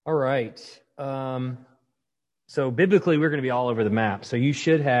All right. So biblically, we're going to be all over the map. So you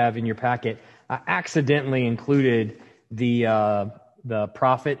should have in your packet. I accidentally included the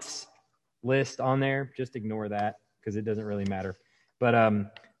prophets list on there. Just ignore that because it doesn't really matter. But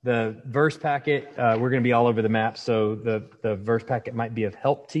the verse packet, we're going to be all over the map. So the verse packet might be of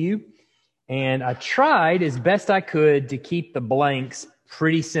help to you. And I tried as best I could to keep the blanks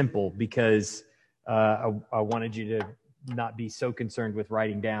pretty simple because I wanted you to not be so concerned with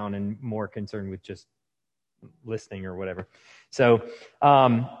writing down and more concerned with just listening or whatever. So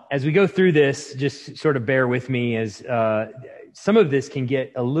as we go through this, just sort of bear with me as some of this can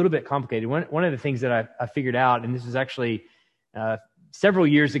get a little bit complicated. One of the things that I figured out, and this was actually several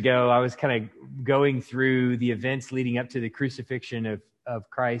years ago, I was kind of going through the events leading up to the crucifixion of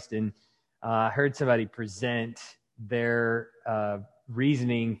Christ, and I heard somebody present their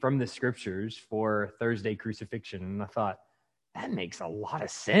reasoning from the scriptures for Thursday crucifixion. And I thought, that makes a lot of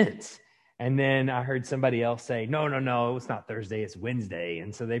sense. And then I heard somebody else say, no, it's not Thursday, it's Wednesday.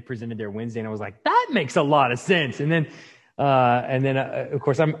 And so they presented their Wednesday, and I was like, that makes a lot of sense. And then, of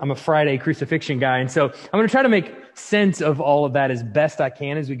course, I'm a Friday crucifixion guy. And so I'm going to try to make sense of all of that as best I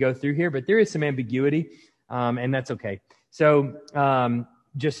can as we go through here. But there is some ambiguity, and that's okay. So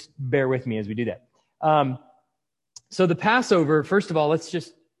just bear with me as we do that. So the Passover, first of all, let's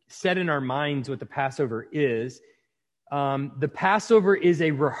just set in our minds what the Passover is. The Passover is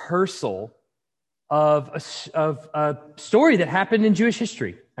a rehearsal of a story that happened in Jewish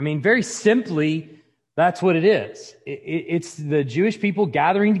history. I mean, very simply, that's what it is. It's the Jewish people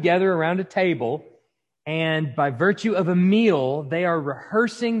gathering together around a table, and by virtue of a meal, they are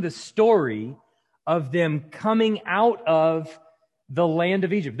rehearsing the story of them coming out of the land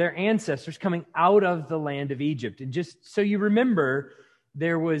of Egypt, their ancestors coming out of the land of Egypt. And just so you remember,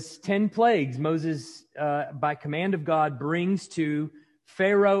 there was 10 plagues Moses, by command of God, brings to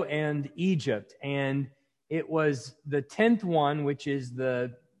Pharaoh and Egypt. And it was the 10th one, which is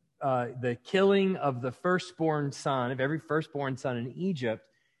the killing of the firstborn son, of every firstborn son in Egypt,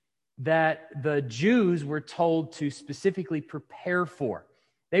 that the Jews were told to specifically prepare for.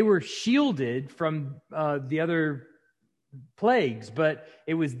 They were shielded from the other plagues, but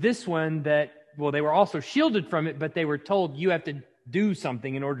it was this one that, well, they were also shielded from it, but they were told you have to do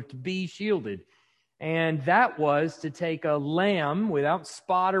something in order to be shielded. And that was to take a lamb without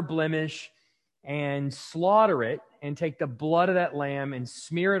spot or blemish and slaughter it, and take the blood of that lamb and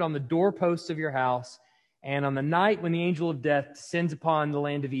smear it on the doorposts of your house. And on the night when the angel of death descends upon the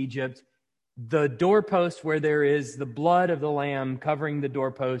land of Egypt, the doorpost where there is the blood of the lamb covering the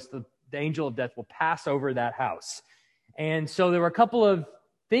doorpost, the angel of death will pass over that house. And so there were a couple of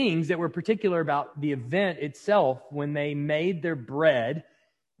things that were particular about the event itself. When they made their bread,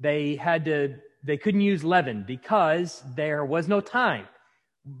 they couldn't use leaven because there was no time.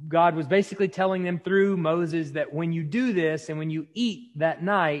 God was basically telling them through Moses that when you do this and when you eat that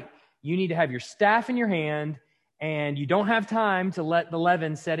night, you need to have your staff in your hand, and you don't have time to let the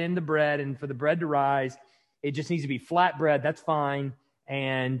leaven set in the bread and for the bread to rise. It just needs to be flat bread. That's fine.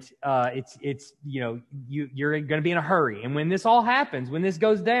 And you're going to be in a hurry. And when this all happens, when this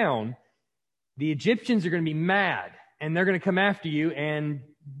goes down, the Egyptians are going to be mad, and they're going to come after you, and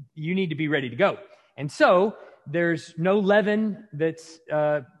you need to be ready to go. And so there's no leaven that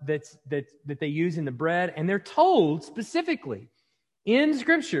they use in the bread, and they're told specifically in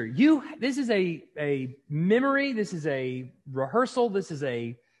Scripture, this is a memory, this is a rehearsal, this is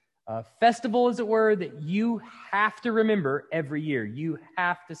a festival, as it were, that you have to remember every year. You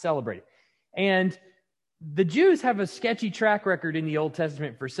have to celebrate it. And the Jews have a sketchy track record in the Old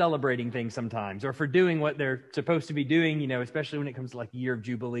Testament for celebrating things sometimes, or for doing what they're supposed to be doing, especially when it comes to like the year of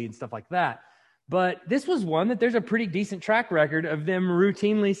Jubilee and stuff like that. But this was one that there's a pretty decent track record of them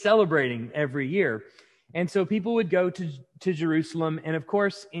routinely celebrating every year. And so people would go to Jerusalem. And of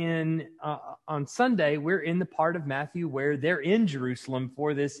course, on Sunday, we're in the part of Matthew where they're in Jerusalem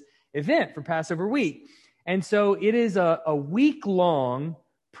for this event, for Passover week. And so it is a week-long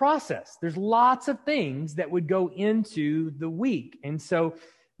process. There's lots of things that would go into the week. And so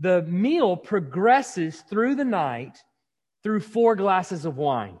the meal progresses through the night through 4 glasses of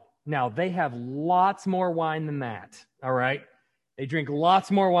wine. Now, they have lots more wine than that, all right? They drink lots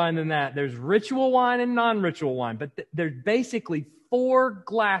more wine than that. There's ritual wine and non-ritual wine, but there's basically 4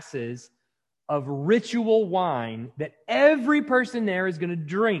 glasses of ritual wine that every person there is going to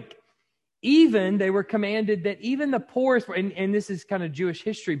drink. Even, they were commanded that even the poorest, and this is kind of Jewish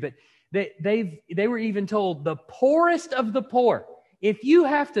history, but they were even told the poorest of the poor, if you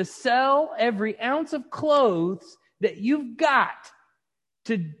have to sell every ounce of clothes that you've got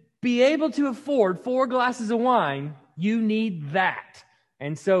to be able to afford 4 glasses of wine, you need that.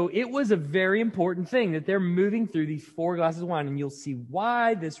 And so it was a very important thing that they're moving through these 4 glasses of wine, and you'll see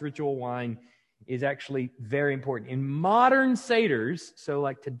why this ritual wine is actually very important. In modern Seders, so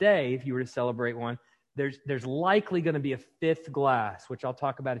like today, if you were to celebrate one, there's likely going to be a 5th glass, which I'll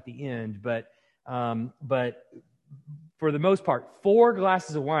talk about at the end, but for the most part, 4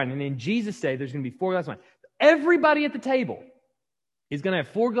 glasses of wine. And in Jesus' day, there's going to be 4 glasses of wine. Everybody at the table is going to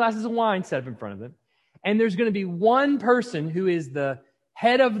have 4 glasses of wine set up in front of them, and there's going to be one person who is the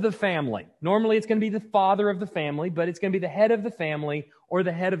head of the family. Normally, it's going to be the father of the family, but it's going to be the head of the family or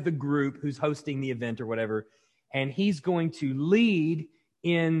the head of the group who's hosting the event or whatever, and he's going to lead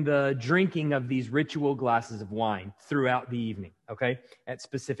in the drinking of these ritual glasses of wine throughout the evening, okay, at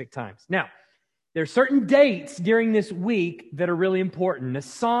specific times. Now, there are certain dates during this week that are really important.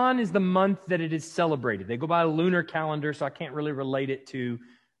 Nisan is the month that it is celebrated. They go by a lunar calendar, so I can't really relate it to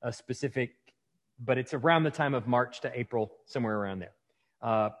a specific, but it's around the time of March to April, somewhere around there.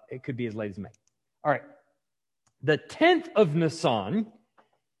 It could be as late as May. All right. The 10th of Nisan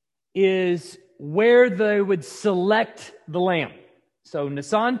is where they would select the lamb. So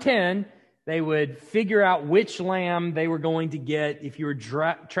Nisan 10, they would figure out which lamb they were going to get. If you were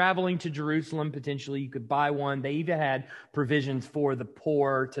traveling to Jerusalem, potentially you could buy one. They even had provisions for the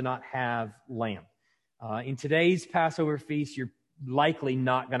poor to not have lamb. In today's Passover feast, you're likely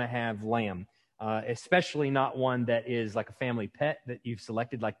not going to have lamb, especially not one that is like a family pet that you've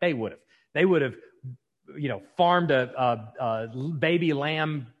selected like they would have. They would have, farmed a baby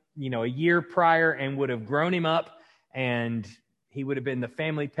lamb, a year prior and would have grown him up, and he would have been the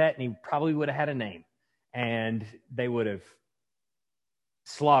family pet, and he probably would have had a name, and they would have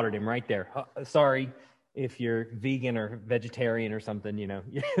slaughtered him right there. Sorry if you're vegan or vegetarian or something,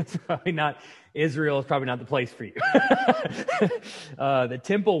 it's probably not, Israel is probably not the place for you. The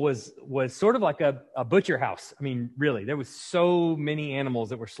temple was sort of like a butcher house. I mean, really, there was so many animals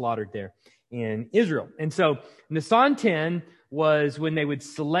that were slaughtered there in Israel. And so Nisan 10 was when they would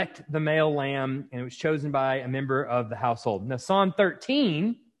select the male lamb, and it was chosen by a member of the household. Nisan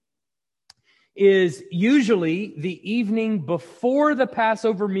 13 is usually the evening before the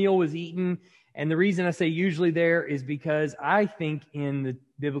Passover meal was eaten. And the reason I say usually there is because I think in the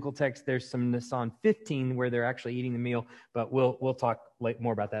biblical text there's some Nisan 15 where they're actually eating the meal, but we'll talk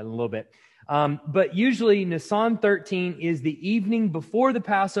more about that in a little bit. But usually Nisan 13 is the evening before the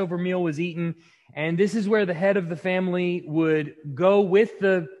Passover meal was eaten, and this is where the head of the family would go with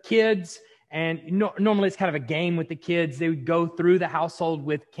the kids, and normally it's kind of a game with the kids. They would go through the household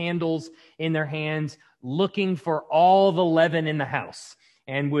with candles in their hands, looking for all the leaven in the house,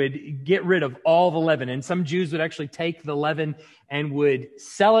 and would get rid of all the leaven. And some Jews would actually take the leaven and would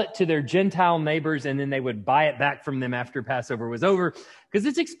sell it to their Gentile neighbors, and then they would buy it back from them after Passover was over, because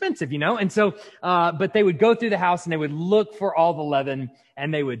it's expensive, And so, but they would go through the house and they would look for all the leaven,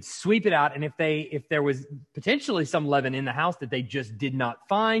 and they would sweep it out. And if there was potentially some leaven in the house that they just did not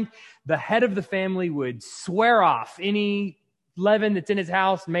find, the head of the family would swear off any leaven that's in his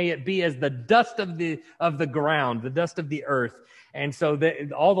house, may it be as the dust of the ground, the dust of the earth. And so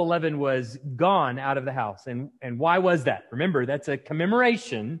all the leaven was gone out of the house. And why was that? Remember, that's a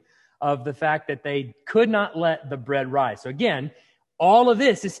commemoration of the fact that they could not let the bread rise. So again, all of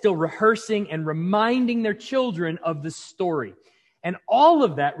this is still rehearsing and reminding their children of the story. And all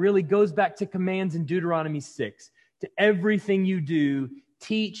of that really goes back to commands in Deuteronomy 6. To everything you do,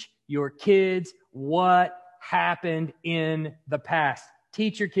 teach your kids what happened in the past.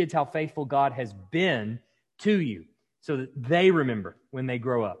 Teach your kids how faithful God has been to you, so that they remember when they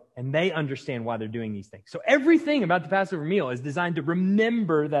grow up and they understand why they're doing these things. So everything about the Passover meal is designed to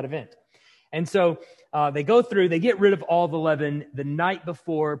remember that event. And so they go through, they get rid of all the leaven the night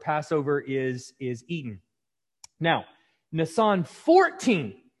before Passover is eaten. Now, Nisan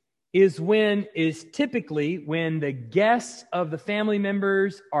 14 is typically when the guests of the family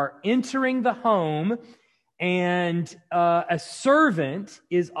members are entering the home, and a servant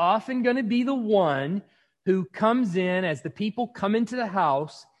is often going to be the one who comes in as the people come into the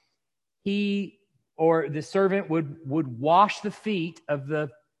house. He or the servant would wash the feet of the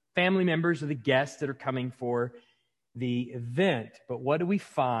family members or the guests that are coming for the event. But what do we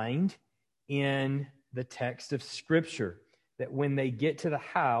find in the text of Scripture? That when they get to the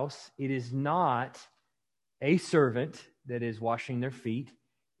house, it is not a servant that is washing their feet.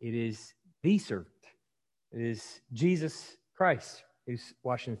 It is the servant. It is Jesus Christ who's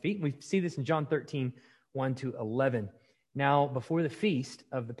washing the feet. And we see this in John 13, 1 to 11. Now, before the feast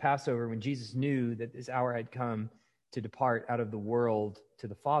of the Passover, when Jesus knew that this hour had come to depart out of the world to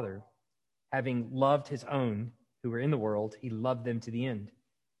the Father, having loved his own who were in the world, he loved them to the end.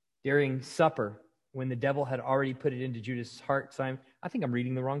 During supper, when the devil had already put it into Judas' heart, Simon, I think I'm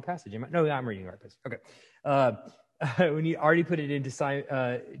reading the wrong passage. No, I'm reading the right passage. Okay. When he already put it into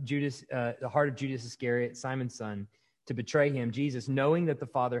Judas, the heart of Judas Iscariot, Simon's son, to betray him, Jesus, knowing that the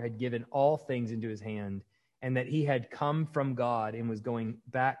Father had given all things into his hand and that he had come from God and was going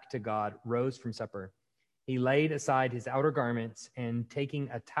back to God, rose from supper. He laid aside his outer garments and taking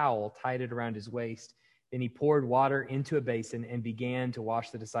a towel, tied it around his waist. Then he poured water into a basin and began to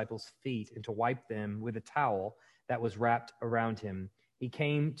wash the disciples' feet and to wipe them with a towel that was wrapped around him. He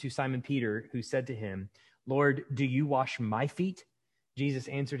came to Simon Peter, who said to him, Lord, do you wash my feet? Jesus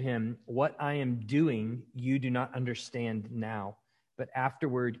answered him, what I am doing you do not understand now, but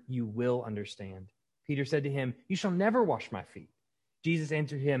afterward you will understand. Peter said to him, you shall never wash my feet. Jesus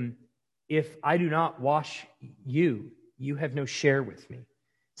answered him, if I do not wash you, you have no share with me.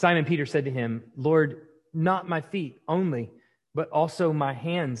 Simon Peter said to him, Lord, not my feet only, but also my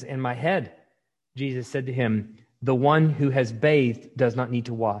hands and my head. Jesus said to him, the one who has bathed does not need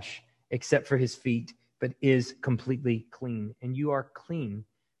to wash, except for his feet, but is completely clean. And you are clean,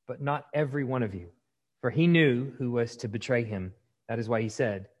 but not every one of you. For he knew who was to betray him. That is why he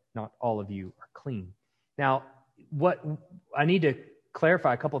said, not all of you are clean. Now, what I need to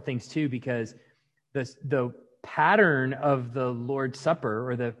clarify a couple of things too, because the pattern of the Lord's Supper,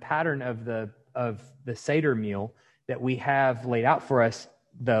 or the pattern of the Seder meal that we have laid out for us,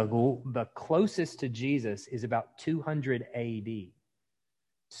 the closest to Jesus is about 200 AD.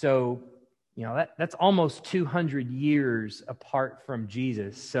 So, that's almost 200 years apart from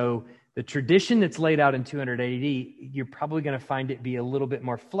Jesus. So the tradition that's laid out in 200 AD, you're probably going to find it be a little bit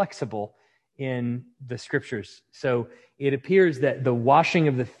more flexible in the scriptures. So it appears that the washing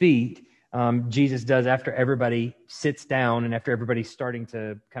of the feet, Jesus does after everybody sits down and after everybody's starting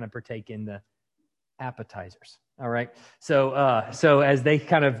to kind of partake in the appetizers. All right. So as they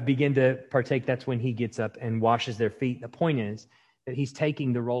kind of begin to partake, that's when he gets up and washes their feet. The point is that he's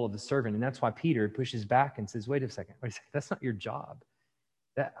taking the role of the servant. And that's why Peter pushes back and says, wait a second, that's not your job.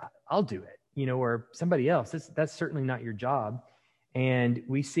 I'll do it, or somebody else. That's certainly not your job. And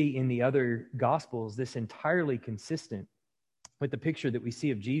we see in the other Gospels this entirely consistent with the picture that we see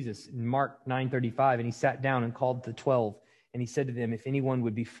of Jesus in Mark 9:35. And he sat down and called the 12, and he said to them, if anyone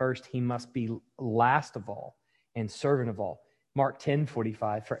would be first, he must be last of all and servant of all. Mark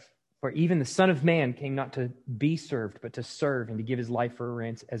 10:45, for even the Son of Man came not to be served, but to serve and to give his life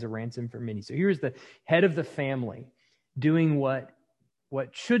as a ransom for many. So here's the head of the family doing what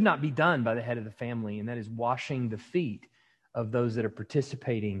should not be done by the head of the family, and that is washing the feet of those that are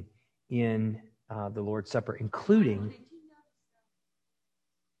participating in the Lord's Supper, including...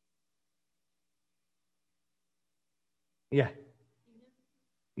 Yeah.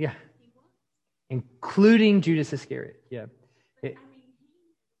 Including Judas Iscariot. Yeah.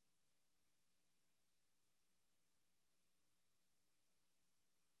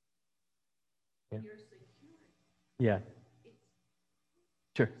 Yeah.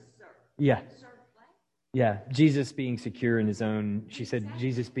 Sure. Yeah. Yeah. Jesus being secure in his own, she said,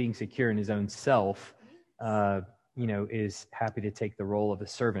 Jesus being secure in his own self, is happy to take the role of a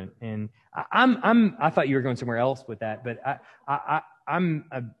servant. And I thought you were going somewhere else with that, but I'm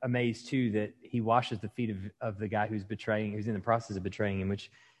amazed too that he washes the feet of the guy who's in the process of betraying him,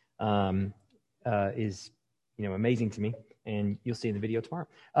 which is amazing to me. And you'll see in the video tomorrow.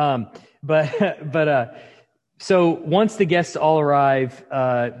 So once the guests all arrive,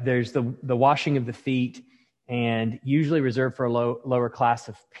 there's the washing of the feet, and usually reserved for a lower class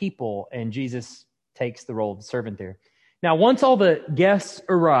of people. And Jesus takes the role of the servant there. Now, once all the guests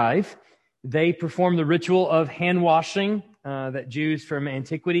arrive, they perform the ritual of hand washing that Jews from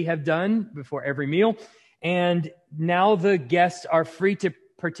antiquity have done before every meal. And now the guests are free to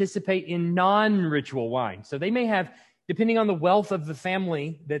participate in non-ritual wine. So they may have, depending on the wealth of the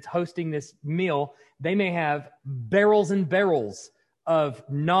family that's hosting this meal, they may have barrels and barrels of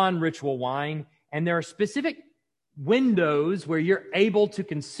non-ritual wine. And there are specific windows where you're able to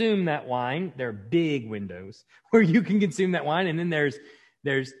consume that wine. They're big windows where you can consume that wine. And then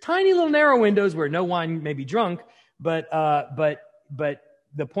there's tiny little narrow windows where no wine may be drunk. But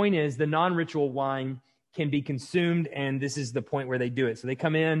the point is, the non-ritual wine can be consumed, and this is the point where they do it. So they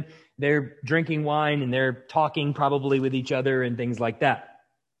come in, they're drinking wine, and they're talking probably with each other and things like that.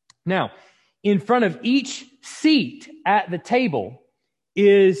 Now, in front of each seat at the table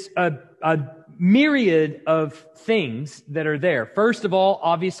is a myriad of things that are there. First of all,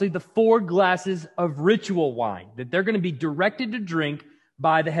 obviously, the 4 glasses of ritual wine that they're going to be directed to drink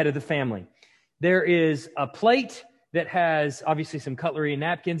by the head of the family. There is a plate that has obviously some cutlery and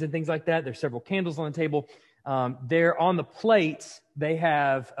napkins and things like that. There's several candles on the table. There on the plates, they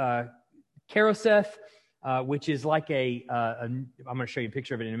have Karoseth, which is like I'm going to show you a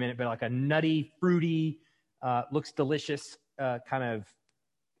picture of it in a minute, but like a nutty, fruity, looks delicious, kind of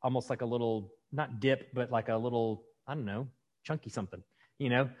almost like a little, not dip, but like a little, I don't know, chunky something,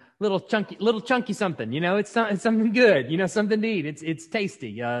 little chunky something, it's something good, something to eat. It's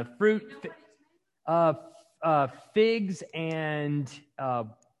tasty. Fruit, figs and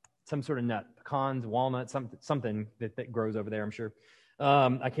some sort of nut, pecans, walnuts, something that grows over there, I'm sure.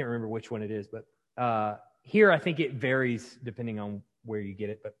 I can't remember which one it is, but here I think it varies depending on where you get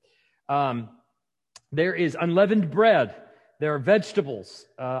it. But there is unleavened bread, there are vegetables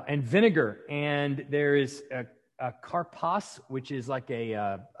and vinegar, and there is a karpas, which is like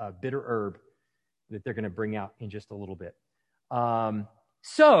a bitter herb that they're going to bring out in just a little bit.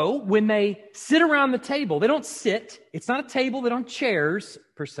 So when they sit around the table, they don't sit. It's not a table. They don't chairs,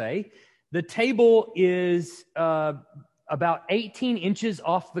 per se. The table is about 18 inches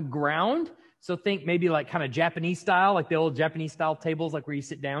off the ground. So think maybe like kind of Japanese style, like the old Japanese style tables, like where you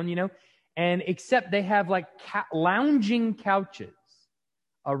sit down, And except they have like lounging couches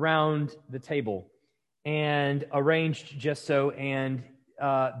around the table and arranged just so. And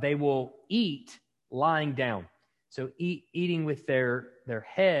they will eat lying down. So eating with their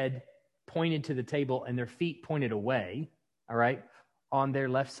head pointed to the table and their feet pointed away, all right, on their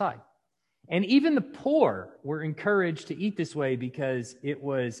left side. And even the poor were encouraged to eat this way because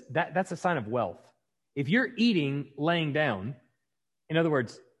that's a sign of wealth. If you're eating laying down, in other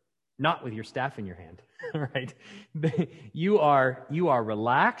words, not with your staff in your hand, right? You are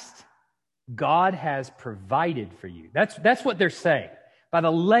relaxed. God has provided for you. That's what they're saying. By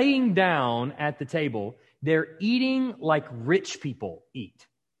the laying down at the table, they're eating like rich people eat.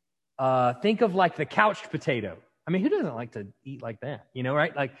 Think of like the couched potato. I mean, who doesn't like to eat like that?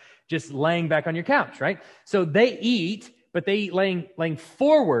 Right? Like just laying back on your couch, right? So they eat, but they eat laying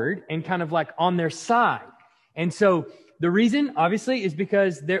forward and kind of like on their side. And so the reason, obviously, is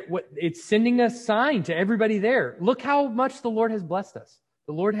because it's sending a sign to everybody there. Look how much the Lord has blessed us.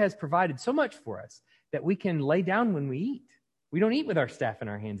 The Lord has provided so much for us that we can lay down when we eat. We don't eat with our staff in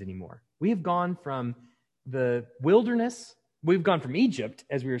our hands anymore. We have gone from the wilderness. We've gone from Egypt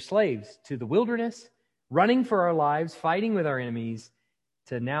as we were slaves to the wilderness, running for our lives, fighting with our enemies,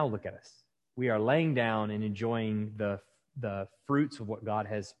 to now look at us. We are laying down and enjoying the fruits of what God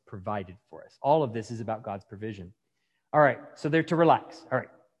has provided for us. All of this is about God's provision. All right, so they're to relax. All right.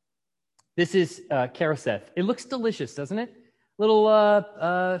 This is Karoseth. It looks delicious, doesn't it? Little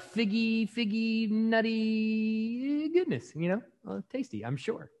figgy, nutty goodness, tasty, I'm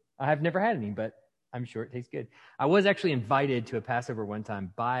sure. I have never had any, but I'm sure it tastes good. I was actually invited to a Passover one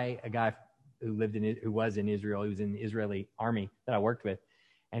time by a guy who was in Israel. He was in the Israeli army that I worked with.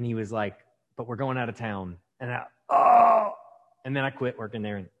 And he was like, but we're going out of town. And and then I quit working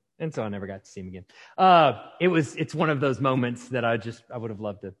there. And so I never got to see him again. It's one of those moments that I would have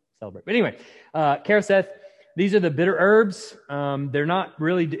loved to celebrate. But anyway, Karoseth, these are the bitter herbs. It's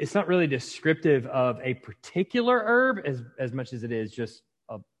not really descriptive of a particular herb as much as it is just,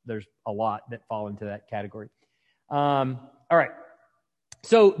 there's a lot that fall into that category. All right.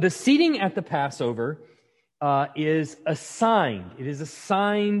 So the seating at the Passover is assigned. It is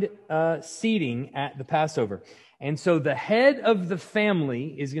assigned seating at the Passover. And so the head of the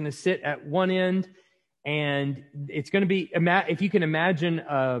family is going to sit at one end, and it's going to be, if you can imagine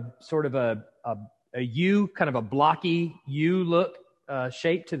sort of a U, kind of a blocky U look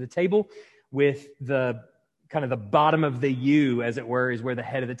shape to the table, with the kind of the bottom of the U, as it were, is where the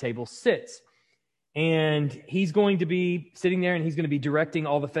head of the table sits. And he's going to be sitting there, and he's going to be directing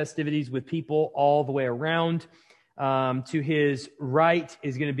all the festivities with people all the way around. To his right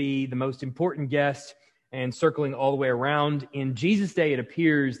is going to be the most important guest, and circling all the way around. In Jesus' day, it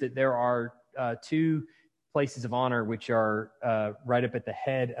appears that there are two places of honor which are right up at the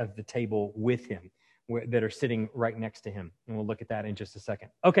head of the table with him, that are sitting right next to him. And we'll look at that in just a second.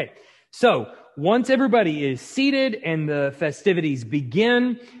 Okay, so once everybody is seated and the festivities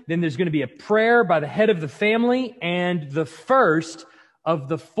begin, then there's going to be a prayer by the head of the family, and the first of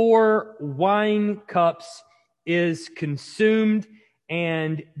the 4 wine cups is consumed,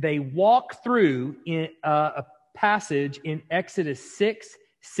 and they walk through in a passage in Exodus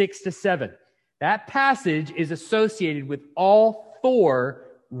 6:6-7. That passage is associated with all 4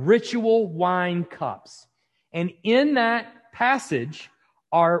 ritual wine cups. And in that passage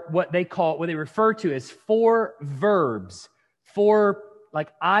are what they refer to as 4 verbs, 4 like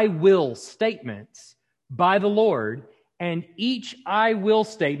I will statements by the Lord. And each I will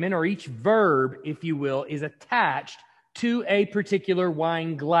statement, or each verb, if you will, is attached to a particular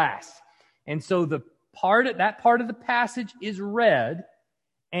wine glass. And so that part of the passage is read,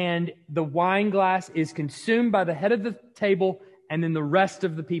 and the wine glass is consumed by the head of the table, and then the rest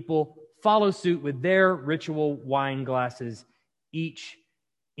of the people follow suit with their ritual wine glasses, each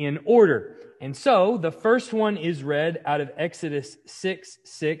in order. And so the first one is read out of Exodus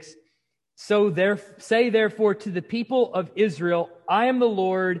 6:6. Say therefore to the people of Israel, I am the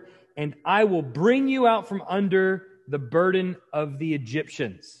Lord, and I will bring you out from under the burden of the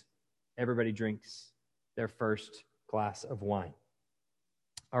Egyptians. Everybody drinks their first glass of wine.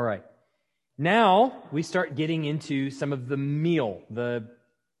 All right. Now we start getting into some of the meal, the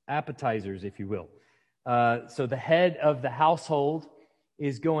appetizers, if you will. So the head of the household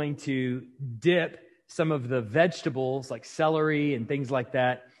is going to dip some of the vegetables like celery and things like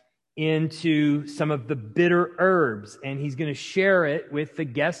that into some of the bitter herbs, and he's going to share it with the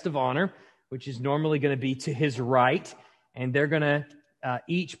guest of honor, which is normally going to be to his right, and they're going to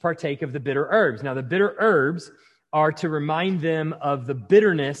each partake of the bitter herbs. Now, the bitter herbs are to remind them of the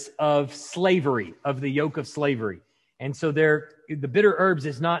bitterness of slavery, of the yoke of slavery. And so the bitter herbs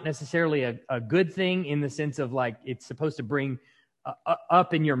is not necessarily a good thing in the sense of like it's supposed to bring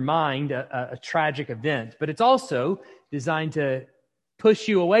up in your mind a tragic event, but it's also designed to push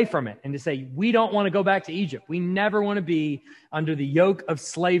you away from it and to say, we don't want to go back to Egypt. We never want to be under the yoke of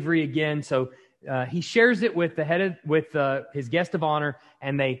slavery again. So he shares it with his guest of honor,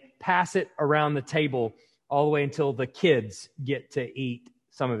 and they pass it around the table all the way until the kids get to eat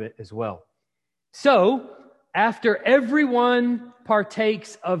some of it as well. So after everyone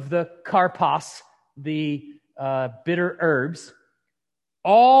partakes of the karpas, the bitter herbs,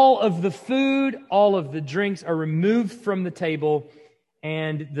 all of the food, all of the drinks are removed from the table,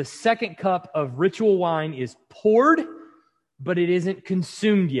 and the second cup of ritual wine is poured, but it isn't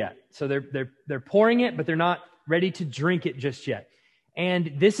consumed yet. So they're pouring it, but they're not ready to drink it just yet.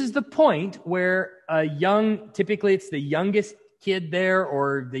 And this is the point where typically it's the youngest kid there,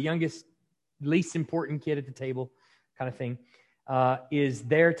 or the youngest, least important kid at the table kind of thing, is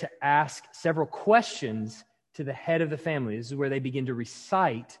there to ask several questions to the head of the family. This is where they begin to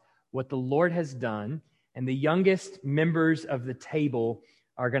recite what the Lord has done. And the youngest members of the table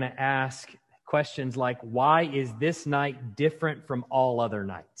are going to ask questions like, why is this night different from all other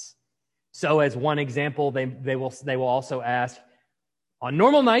nights? So as one example, they will also ask, on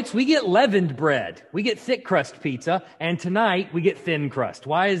normal nights, we get leavened bread. We get thick crust pizza. And tonight, we get thin crust.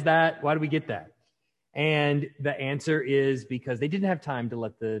 Why is that? Why do we get that? And the answer is because they didn't have time to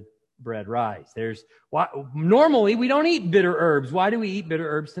let the bread rise. Normally, we don't eat bitter herbs. Why do we eat bitter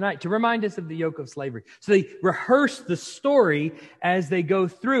herbs tonight? To remind us of the yoke of slavery. So they rehearse the story as they go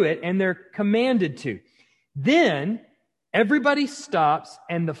through it, and they're commanded to. Then everybody stops,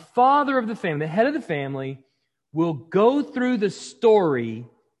 and the father of the family, the head of the family, will go through the story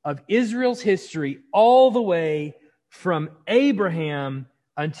of Israel's history all the way from Abraham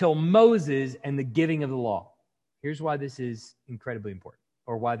until Moses and the giving of the law. Here's why this is incredibly important,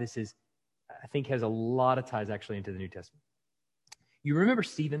 or why this is, I think, has a lot of ties actually into the New Testament. You remember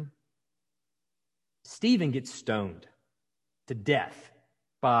Stephen? Stephen gets stoned to death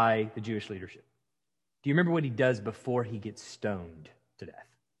by the Jewish leadership. Do you remember what he does before he gets stoned to death?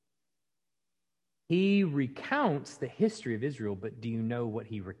 He recounts the history of Israel, but do you know what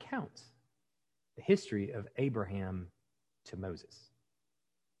he recounts? The history of Abraham to Moses.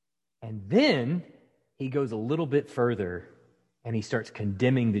 And then he goes a little bit further, and he starts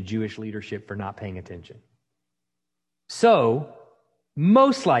condemning the Jewish leadership for not paying attention. So,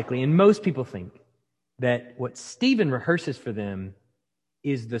 most likely, and most people think, that what Stephen rehearses for them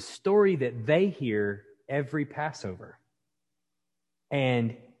is the story that they hear every Passover.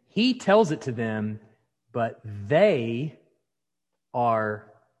 And he tells it to them, but they are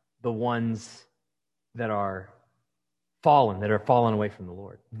the ones that are fallen away from the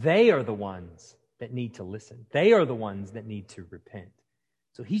Lord. They are the ones that need to listen. They are the ones that need to repent.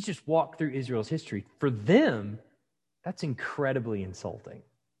 So he's just walked through Israel's history. For them, that's incredibly insulting.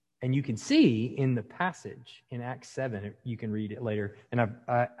 And you can see in the passage in Acts 7, you can read it later. And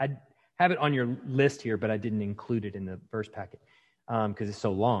I have it on your list here, but I didn't include it in the verse packet because it's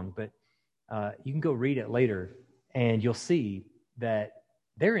so long. But you can go read it later, and you'll see that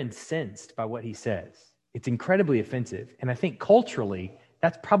they're incensed by what he says. It's incredibly offensive. And I think culturally,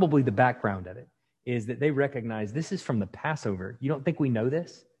 that's probably the background of it, is that they recognize this is from the Passover. You don't think we know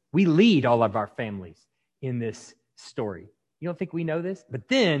this? We lead all of our families in this story. You don't think we know this? But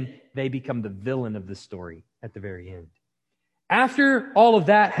then they become the villain of the story at the very end. After all of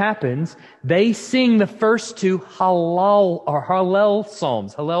that happens, they sing the first two Hallel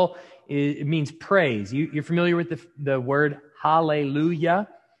psalms. Hallel, it means praise. You're familiar with the word hallelujah?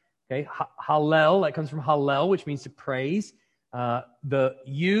 Okay, Hallel, that comes from Hallel, which means to praise. The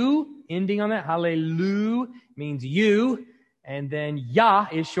you ending on that, hallelujah, means you. And then Yah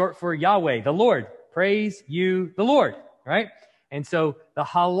is short for Yahweh, the Lord. Praise you, the Lord, right? And so the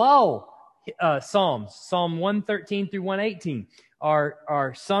halal Psalms, Psalm 113 through 118,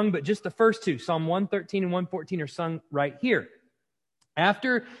 are sung, but just the first two, Psalm 113 and 114, are sung right here.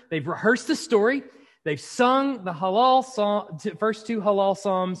 After they've rehearsed the story, they've sung the halal psalm, first two halal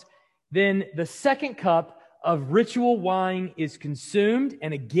psalms, then the second cup of ritual wine is consumed.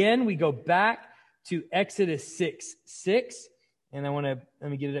 And again, we go back to Exodus 6:6. And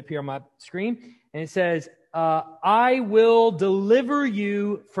let me get it up here on my screen. And it says, I will deliver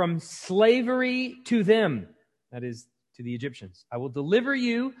you from slavery to them. That is, to the Egyptians. I will deliver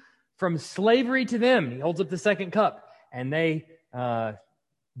you from slavery to them. He holds up the second cup, and they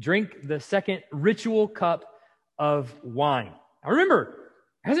drink the second ritual cup of wine. Now remember,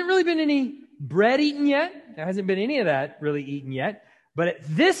 there hasn't really been any bread eaten yet. There hasn't been any of that really eaten yet. But at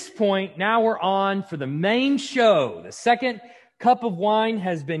this point, now we're on for the main show. The second cup of wine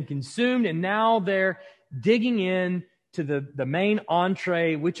has been consumed, and now they're digging in to the main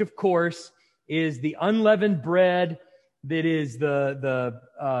entree, which of course is the unleavened bread. That is the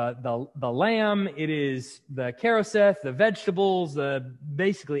lamb. It is the karoseth, the vegetables,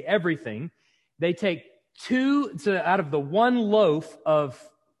 basically everything. They take out of the one loaf of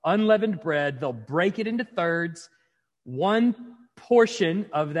unleavened bread, they'll break it into thirds. One portion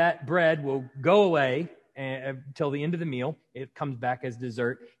of that bread will go away until the end of the meal. It comes back as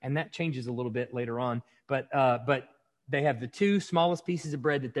dessert, and that changes a little bit later on. But they have the two smallest pieces of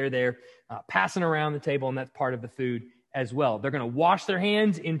bread that they're there passing around the table, and that's part of the food as well. They're going to wash their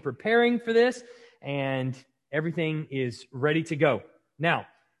hands in preparing for this, and everything is ready to go. Now,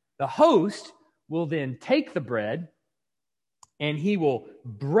 the host will then take the bread, and he will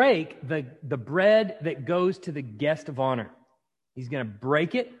break the bread that goes to the guest of honor. He's going to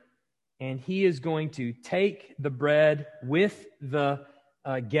break it, and he is going to take the bread with the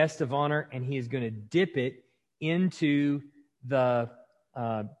guest of honor, and he is going to dip it into the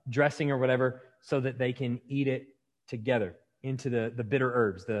dressing or whatever so that they can eat it together into the bitter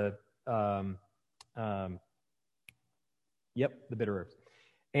herbs, the bitter herbs.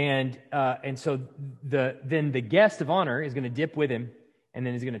 And so then the guest of honor is going to dip with him, and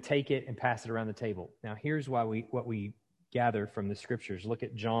then he's going to take it and pass it around the table. Now, here's what we gather from the scriptures. Look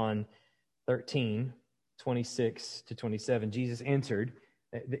at John 13, 26 to 27. Jesus answered.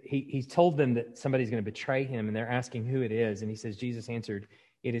 He's told them that somebody's going to betray him, and they're asking who it is. And he says, Jesus answered,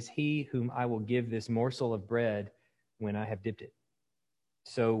 it is he whom I will give this morsel of bread when I have dipped it.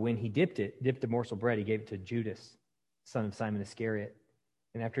 So when he dipped a morsel of bread, he gave it to Judas, son of Simon Iscariot.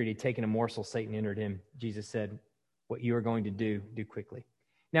 And after he had taken a morsel, Satan entered him. Jesus said, what you are going to do quickly.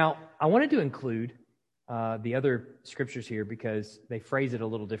 Now, I wanted to include the other scriptures here because they phrase it a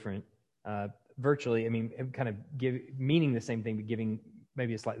little different. Virtually, kind of meaning the same thing, but giving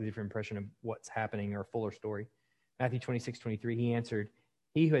maybe a slightly different impression of what's happening or a fuller story. Matthew 26:23, he answered,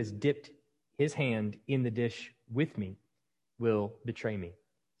 he who has dipped his hand in the dish with me will betray me.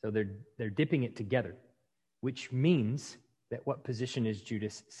 So they're dipping it together, which means that what position is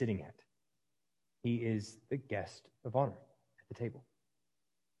Judas sitting at? He is the guest of honor at the table.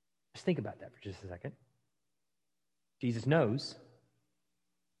 Just think about that for just a second. Jesus knows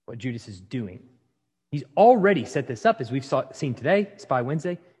what Judas is doing. He's already set this up, as we've seen today, Spy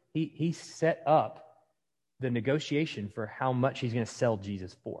Wednesday. He set up the negotiation for how much he's going to sell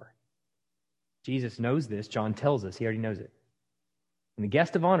Jesus for. Jesus knows this. John tells us he already knows it. And the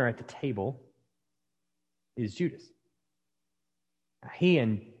guest of honor at the table is Judas. He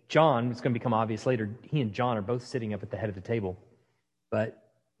and John, it's going to become obvious later, he and John are both sitting up at the head of the table. But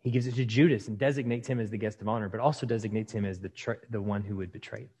he gives it to Judas and designates him as the guest of honor, but also designates him as the one who would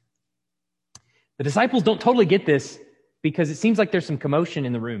betray him. The disciples don't totally get this because it seems like there's some commotion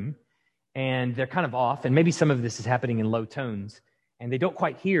in the room and they're kind of off, and maybe some of this is happening in low tones, and they don't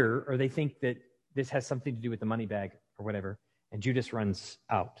quite hear, or they think that this has something to do with the money bag or whatever, and Judas runs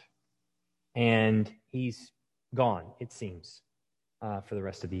out. And he's gone, it seems, for the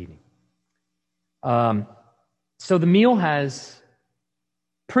rest of the evening. So the meal is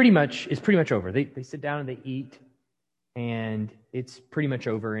pretty much over. They sit down and they eat, and it's pretty much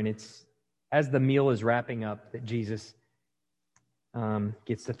over, and it's as the meal is wrapping up that Jesus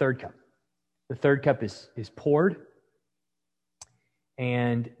gets the third cup. The third cup is poured,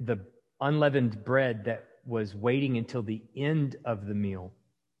 and the unleavened bread that was waiting until the end of the meal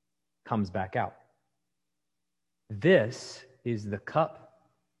comes back out. This is the cup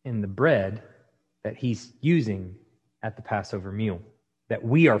and the bread that he's using at the Passover meal that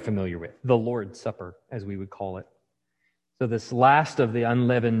we are familiar with, the Lord's Supper, as we would call it. So this last of the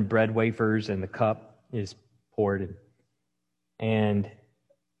unleavened bread wafers and the cup is poured. And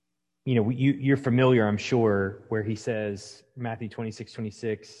you know, you're familiar, I'm sure, where he says, Matthew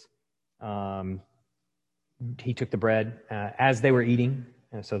 26:26, he took the bread as they were eating.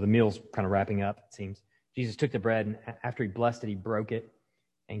 And so the meal's kind of wrapping up, it seems. Jesus took the bread, and after he blessed it, he broke it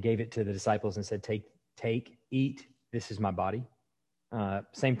and gave it to the disciples and said, take, eat, this is my body.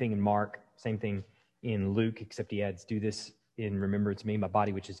 Same thing in Mark, same thing in Luke, except he adds, do this in remembrance of me, my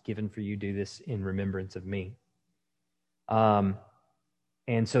body which is given for you, do this in remembrance of me. And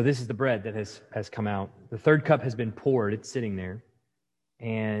so this is the bread that has come out. The third cup has been poured, it's sitting there,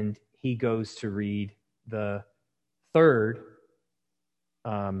 and he goes to read the third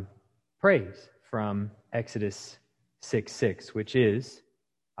praise from Exodus 6:6, which is,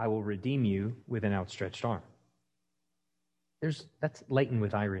 I will redeem you with an outstretched arm. That's latent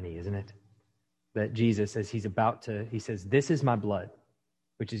with irony, isn't it? That Jesus, as he says, this is my blood,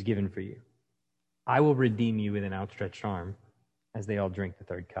 which is given for you. I will redeem you with an outstretched arm, as they all drink the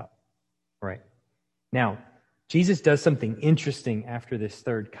third cup. Right. Now, Jesus does something interesting after this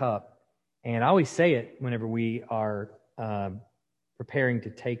third cup, and I always say it whenever we are preparing to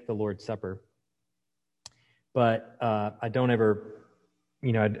take the Lord's Supper, but I don't ever,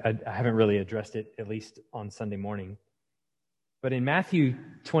 I haven't really addressed it, at least on Sunday morning. But in Matthew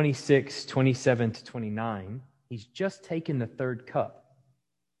 26:27-29, he's just taken the third cup.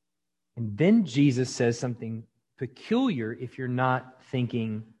 And then Jesus says something peculiar if you're not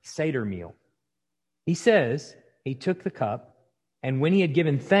thinking Seder meal. He says, he took the cup, and when he had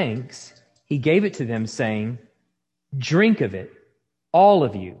given thanks, he gave it to them, saying, drink of it, all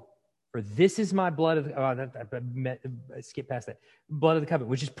of you, for this is my blood of skip past that. Blood of the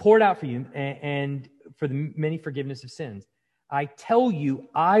covenant, which is poured out for you and for the many forgiveness of sins. I tell you,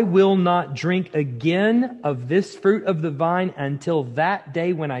 I will not drink again of this fruit of the vine until that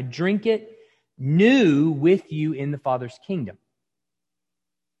day when I drink it new with you in the Father's kingdom.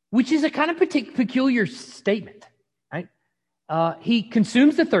 Which is a kind of peculiar statement, right? He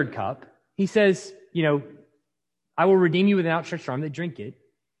consumes the third cup. He says, I will redeem you with an outstretched arm. They drink it.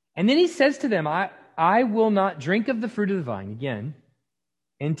 And then he says to them, I will not drink of the fruit of the vine again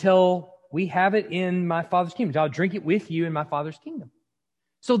until we have it in my Father's kingdom. I'll drink it with you in my Father's kingdom.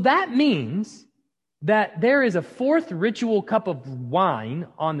 So that means that there is a fourth ritual cup of wine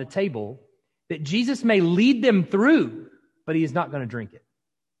on the table that Jesus may lead them through, but he is not going to drink it.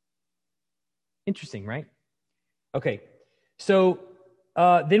 Interesting, right? Okay, so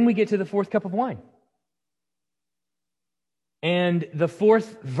then we get to the fourth cup of wine. And the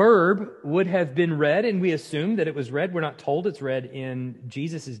fourth verb would have been read, and we assume that it was read. We're not told it's read in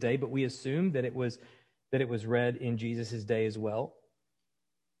Jesus' day, but we assume that it was read in Jesus' day as well.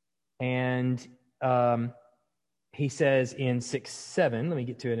 And he says in 6:7, let me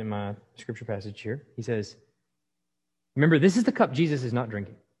get to it in my scripture passage here. He says, remember, this is the cup Jesus is not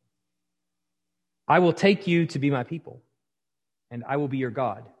drinking. I will take you to be my people, and I will be your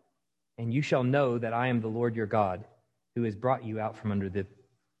God, and you shall know that I am the Lord your God, who has brought you out from under the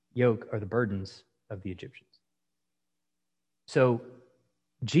yoke or the burdens of the Egyptians. So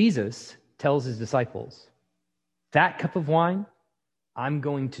Jesus tells his disciples, that cup of wine I'm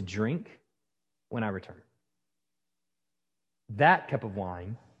going to drink when I return. That cup of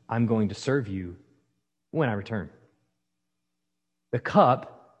wine I'm going to serve you when I return. The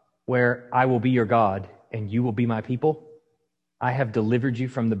cup where I will be your God and you will be my people, I have delivered you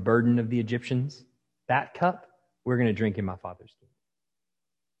from the burden of the Egyptians. That cup we're going to drink in my Father's kingdom.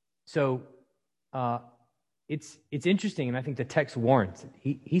 So it's interesting, and I think the text warrants it.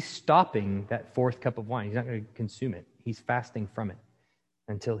 He's stopping that fourth cup of wine. He's not going to consume it. He's fasting from it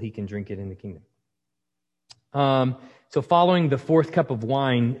until he can drink it in the kingdom. So following the fourth cup of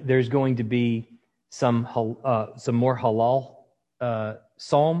wine, there's going to be some more halal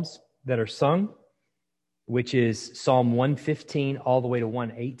psalms that are sung, which is Psalm 115 all the way to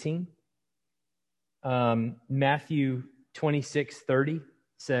 118. Matthew 26:30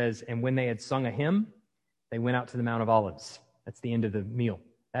 says, and when they had sung a hymn, they went out to the Mount of Olives. That's the end of the meal.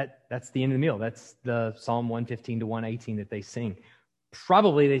 That's the end of the meal. That's the Psalm 115 to 118 that they sing.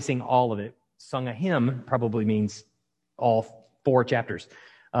 Probably they sing all of it. Sung a hymn probably means all 4 chapters,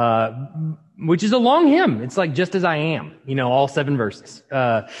 which is a long hymn. It's like Just As I Am, all 7 verses.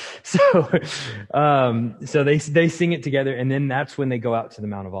 So they sing it together, and then that's when they go out to the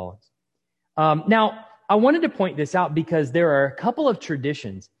Mount of Olives. Now, I wanted to point this out because there are a couple of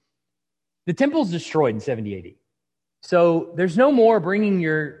traditions. The temple's destroyed in 70 AD. So there's no more bringing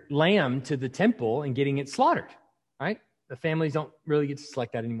your lamb to the temple and getting it slaughtered, right? The families don't really get to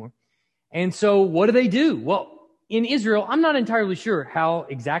select that anymore. And so what do? Well, in Israel, I'm not entirely sure how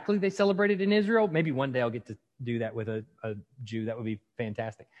exactly they celebrated in Israel. Maybe one day I'll get to do that with a Jew. That would be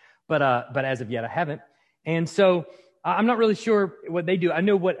fantastic. But as of yet, I haven't. And so I'm not really sure what they do. I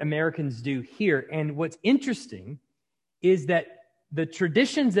know what Americans do here. And what's interesting is that the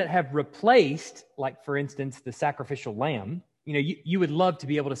traditions that have replaced, like, for instance, the sacrificial lamb, you would love to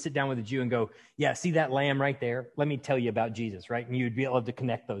be able to sit down with a Jew and go, yeah, see that lamb right there? Let me tell you about Jesus, right? And you'd be able to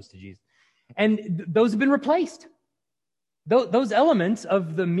connect those to Jesus. And those have been replaced. Those elements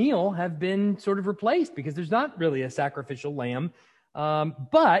of the meal have been sort of replaced because there's not really a sacrificial lamb.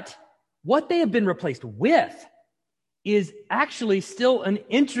 But what they have been replaced with is actually still an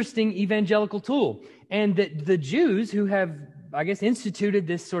interesting evangelical tool. And that the Jews who have, I guess, instituted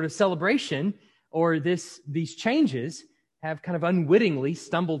this sort of celebration or these changes have kind of unwittingly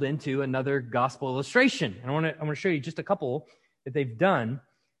stumbled into another gospel illustration. And I want to show you just a couple that they've done.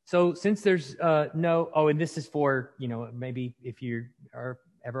 So since there's and this is for, maybe if you are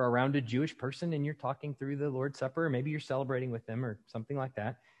ever around a Jewish person and you're talking through the Lord's Supper, or maybe you're celebrating with them or something like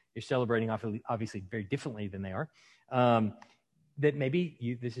that. You're celebrating obviously very differently than they are. That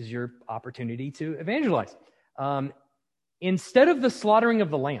maybe this is your opportunity to evangelize. Instead of the slaughtering of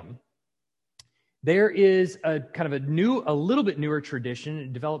the lamb, there is a kind of a little bit newer tradition.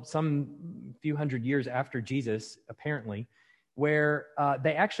 It developed some few hundred years after Jesus, apparently, where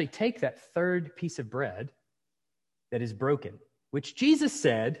they actually take that third piece of bread that is broken, which Jesus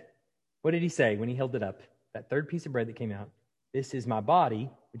said, what did he say when he held it up? That third piece of bread that came out, this is my body,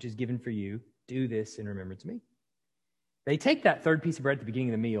 which is given for you. Do this in remembrance of me. They take that third piece of bread at the beginning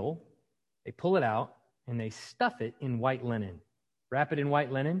of the meal, they pull it out, and they stuff it in white linen, wrap it in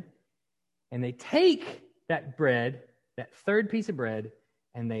white linen, and they take that bread, that third piece of bread,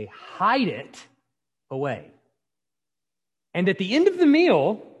 and they hide it away. And at the end of the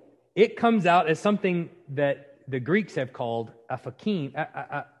meal, it comes out as something that the Greeks have called a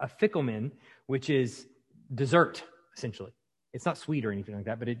fickelmin, which is dessert, essentially. It's not sweet or anything like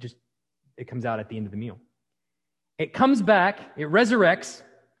that, but it comes out at the end of the meal. It comes back, it resurrects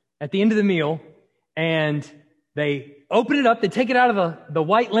at the end of the meal, and they open it up, they take it out of the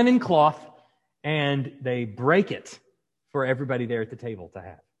white linen cloth, and they break it for everybody there at the table to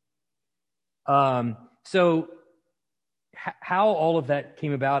have. So how all of that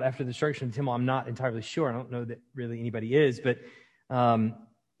came about after the destruction of the temple, I'm not entirely sure. I don't know that really anybody is, but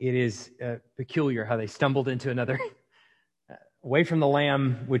it is peculiar how they stumbled into another, away from the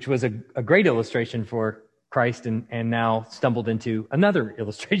lamb, which was a great illustration for Christ, and now stumbled into another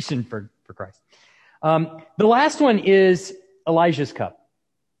illustration for Christ. The last one is Elijah's cup.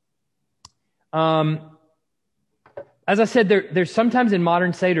 As I said, there's sometimes in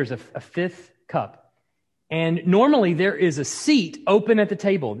modern seders a fifth cup. And normally there is a seat open at the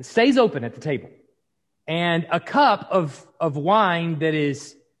table. It stays open at the table. And a cup of wine that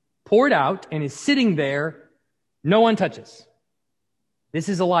is poured out and is sitting there, no one touches. This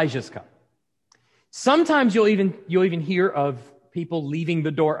is Elijah's cup. Sometimes you'll even hear of people leaving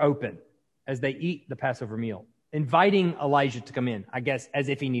the door open as they eat the Passover meal, inviting Elijah to come in, I guess, as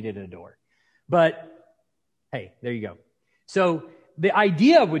if he needed a door. But hey, there you go. So the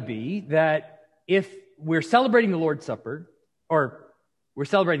idea would be that if we're celebrating the Lord's Supper, or we're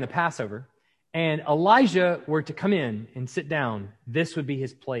celebrating the Passover, and Elijah were to come in and sit down, this would be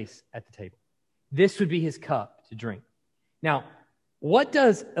his place at the table. This would be his cup to drink. Now, what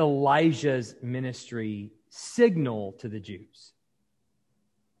does Elijah's ministry signal to the Jews?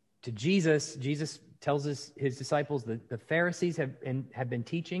 To Jesus tells his disciples, the Pharisees have been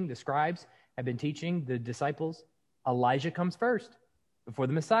teaching, the scribes have been teaching the disciples, Elijah comes first. Before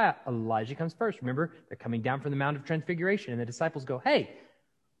the Messiah, Elijah comes first. Remember, they're coming down from the Mount of Transfiguration, and the disciples go, hey,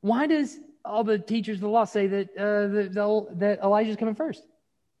 why does all the teachers of the law say that Elijah's coming first?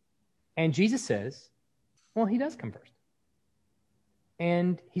 And Jesus says, well, he does come first.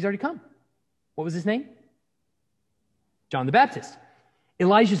 And he's already come. What was his name? John the Baptist.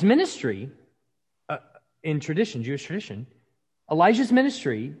 Elijah's ministry, in tradition, Jewish tradition, Elijah's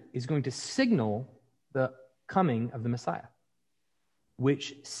ministry is going to signal the coming of the Messiah,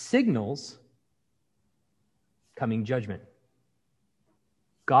 which signals coming judgment.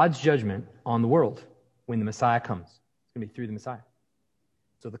 God's judgment on the world when the Messiah comes. It's going to be through the Messiah.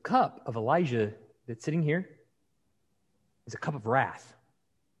 So the cup of Elijah that's sitting here is a cup of wrath.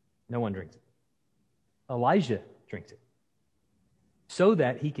 No one drinks it. Elijah drinks it so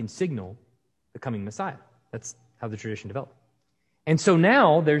that he can signal the coming Messiah. That's how the tradition developed. And so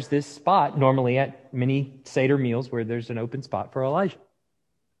now there's this spot, normally at many Seder meals, where there's an open spot for Elijah.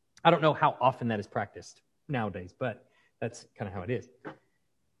 I don't know how often that is practiced nowadays, but that's kind of how it is.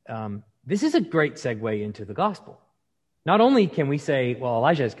 this is a great segue into the gospel. Not only can we say, well,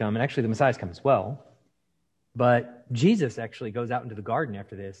 Elijah has come, and actually the Messiah has come as well, but Jesus actually goes out into the garden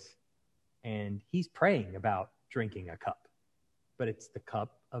after this, and he's praying about drinking a cup. But it's the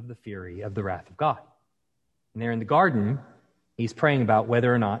cup of the fury of the wrath of God. And there in the garden, he's praying about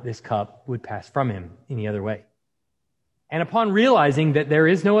whether or not this cup would pass from him any other way. And upon realizing that there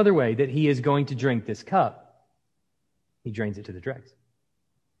is no other way that he is going to drink this cup, he drains it to the dregs.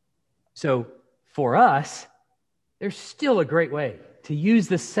 So for us, there's still a great way to use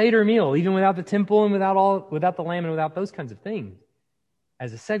the Seder meal, even without the temple and without the lamb and without those kinds of things,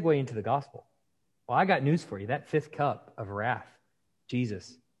 as a segue into the gospel. Well, I got news for you. That fifth cup of wrath,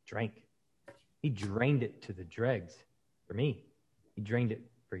 Jesus drank. He drained it to the dregs for me. He drained it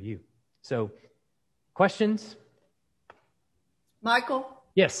for you. So, questions? Michael?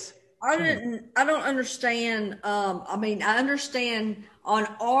 Yes. I don't understand. I understand on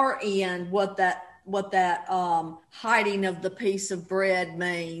our end what that hiding of the piece of bread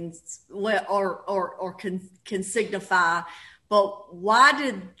means, or can signify. But why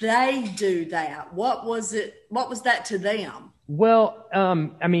did they do that? What was it? What was that to them? Well,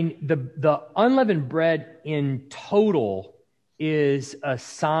 the unleavened bread in total is a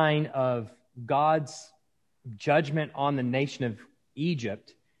sign of God's judgment on the nation of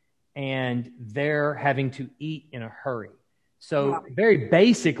Egypt, and they're having to eat in a hurry. So very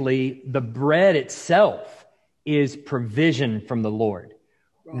basically, the bread itself is provision from the Lord.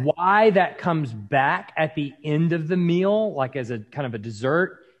 Right. Why that comes back at the end of the meal, like as a kind of a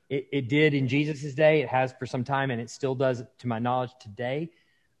dessert, it did in Jesus' day. It has for some time, and it still does, to my knowledge, today.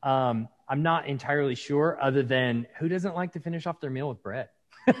 I'm not entirely sure, other than who doesn't like to finish off their meal with bread?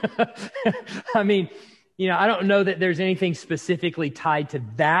 I mean, I don't know that there's anything specifically tied to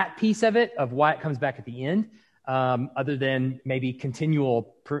that piece of it, of why it comes back at the end, other than maybe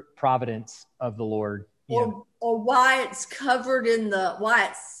continual providence of the Lord. Or why it's covered why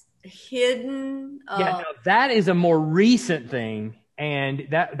it's hidden. No, that is a more recent thing. And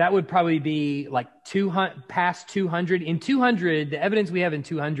that would probably be like past 200. In 200, the evidence we have in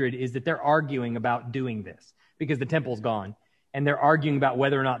 200 is that they're arguing about doing this because the temple's gone. And they're arguing about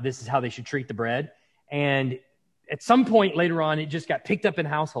whether or not this is how they should treat the bread. And at some point later on, it just got picked up in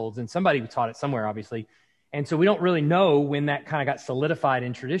households. And somebody taught it somewhere, obviously. And so we don't really know when that kind of got solidified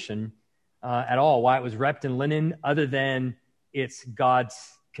in tradition at all, why it was wrapped in linen, other than it's God's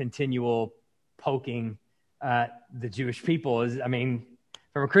continual poking the Jewish people. From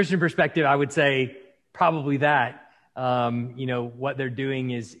a Christian perspective, I would say probably that. What they're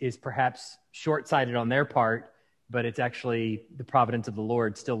doing is perhaps short-sighted on their part, but it's actually the providence of the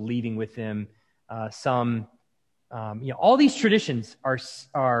Lord still leaving with them some. All these traditions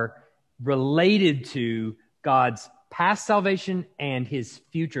are related to God's past salvation and his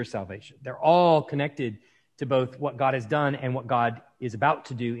future salvation. They're all connected to both what God has done and what God is about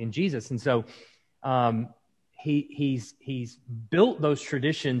to do in Jesus. And so he's built those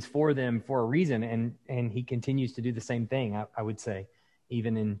traditions for them for a reason, and he continues to do the same thing, I would say,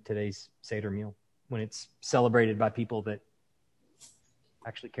 even in today's Seder meal, when it's celebrated by people that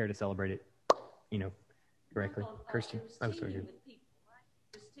actually care to celebrate it, correctly. Kirsty, that was so good.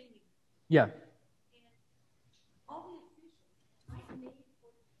 Yeah.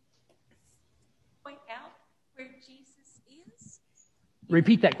 Point out where Jesus is.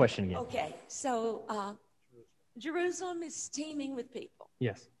 Repeat that question again. Okay, so Jerusalem is teeming with people.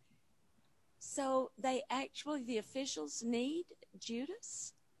 Yes. So the officials need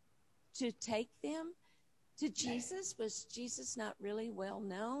Judas to take them to Jesus. Was Jesus not really well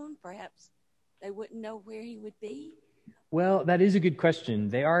known? Perhaps they wouldn't know where he would be. Well, that is a good question.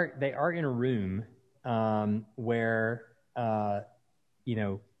 They are in a room where they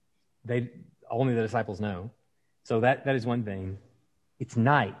only the disciples know. So that is one thing. It's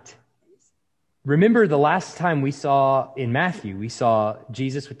night. Remember the last time we saw in Matthew, we saw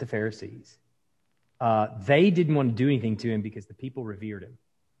Jesus with the Pharisees. They didn't want to do anything to him because the people revered him.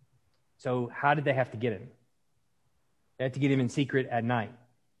 So how did they have to get him? They had to get him in secret at night.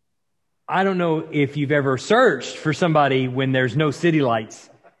 I don't know if you've ever searched for somebody when there's no city lights.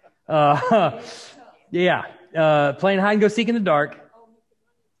 Playing hide and go seek in the dark.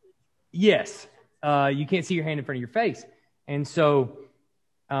 Yes. You can't see your hand in front of your face. And so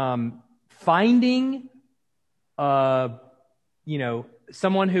finding someone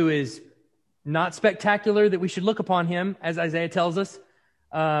who is not spectacular that we should look upon him, as Isaiah tells us,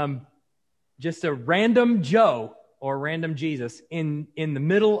 just a random Joe or random Jesus in the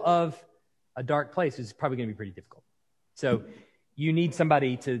middle of a dark place is probably going to be pretty difficult. So you need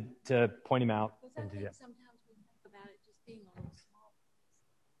somebody to point him out and do that. Sometimes we think about it just being a little small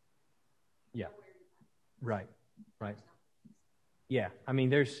Yeah. Right. Right. Yeah. I mean,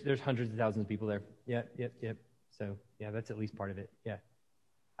 there's hundreds of thousands of people there. Yep. So yeah, that's at least part of it. Yeah.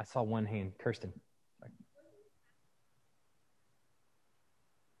 I saw one hand. Kirsten. Sorry.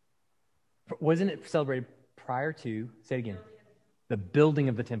 Wasn't it celebrated prior to, say it again, the building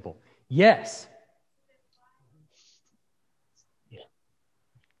of the temple? Yes. Yeah.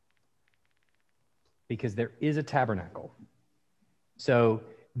 Because there is a tabernacle. So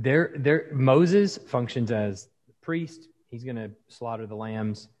Moses functions as the priest. He's going to slaughter the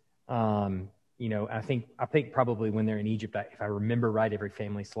lambs. I think probably when they're in Egypt, if I remember right, every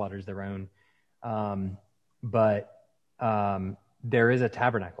family slaughters their own. But there is a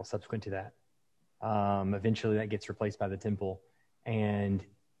tabernacle subsequent to that. Eventually that gets replaced by the temple. And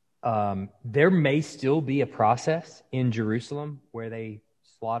there may still be a process in Jerusalem where they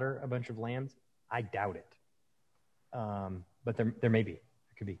slaughter a bunch of lambs. I doubt it. But there may be.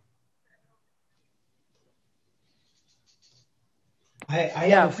 It could be.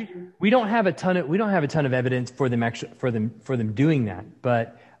 We don't have a ton of evidence for them doing that,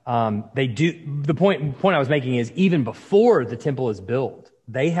 but they do. The point I was making is even before the temple is built,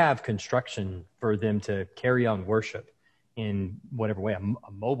 they have construction for them to carry on worship in whatever way, a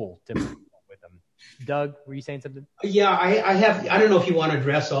mobile temple with them. Doug, were you saying something? Yeah, I don't know if you want to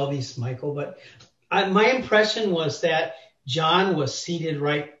address all these, Michael, but my impression was that John was seated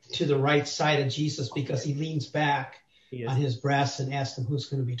right to the right side of Jesus because he leans back on his breast and asks him who's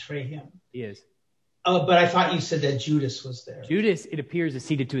going to betray him. He is. But I thought you said that Judas was there. Judas, it appears, is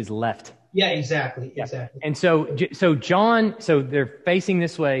seated to his left. Yeah, exactly. And so John, so they're facing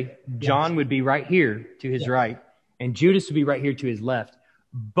this way. John would be right here to his right, and Judas would be right here to his left.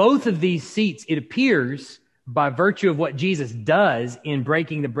 Both of these seats, it appears, by virtue of what Jesus does in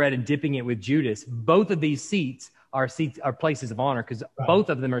breaking the bread and dipping it with Judas, both of these seats are places of honor because both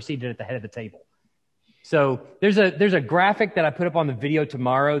of them are seated at the head of the table. So there's a graphic that I put up on the video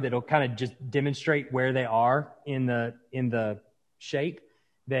tomorrow that'll kind of just demonstrate where they are in the shape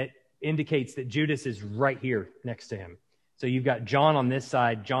that indicates that Judas is right here next to him. So you've got John on this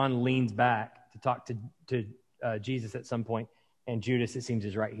side. John leans back to talk to Jesus at some point, and Judas, it seems,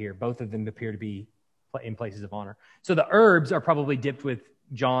 is right here. Both of them appear to be in places of honor. So the herbs are probably dipped with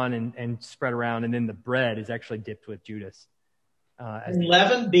John and spread around, and then the bread is actually dipped with Judas.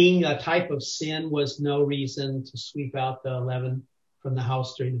 Leaven being a type of sin was no reason to sweep out the leaven from the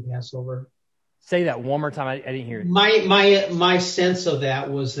house during the Passover. Say that one more time. I didn't hear it. My sense of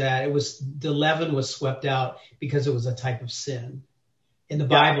that was that the leaven was swept out because it was a type of sin. In the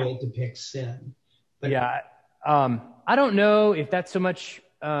Bible, it depicts sin. But I don't know if that's so much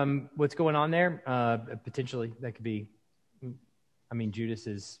what's going on there. Potentially, that could be. I mean, Judas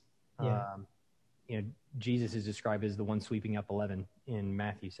is. Jesus is described as the one sweeping out the leaven in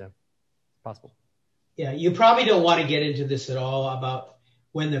Matthew, so it's possible. Yeah, you probably don't want to get into this at all about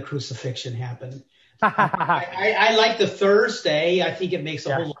when the crucifixion happened. I like the Thursday. I think it makes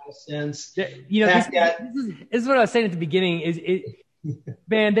a whole lot of sense. This is what I was saying at the beginning.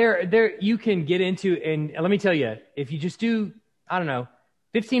 Man, there you can get into, and let me tell you, if you just do,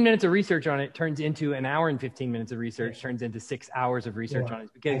 15 minutes of research on it turns into an hour and 15 minutes of research, turns into 6 hours of research on it,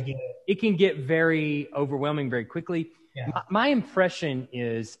 because it can get very overwhelming very quickly. Yeah. My impression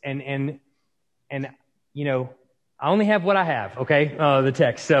is, and I only have what I have, okay, the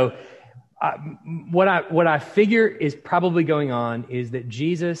text. So what I figure is probably going on is that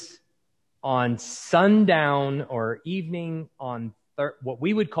Jesus on sundown or evening on what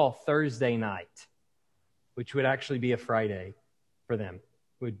we would call Thursday night, which would actually be a Friday for them,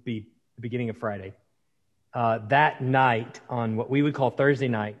 would be the beginning of Friday. That night, on what we would call Thursday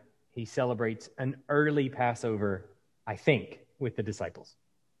night, he celebrates an early Passover, I think, with the disciples.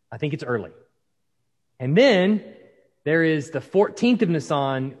 I think it's early. And then there is the 14th of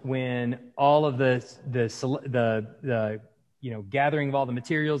Nisan, when all of the gathering of all the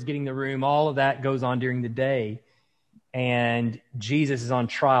materials, getting the room, all of that goes on during the day. And Jesus is on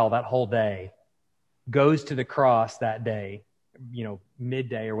trial that whole day, goes to the cross that day,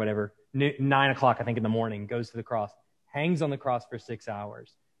 midday or whatever, 9 o'clock, I think, in the morning, goes to the cross, hangs on the cross for 6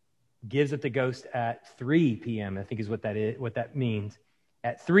 hours, gives up the ghost at 3 p.m., I think is what that means.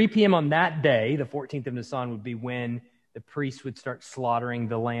 At 3 p.m. on that day, the 14th of Nisan, would be when the priest would start slaughtering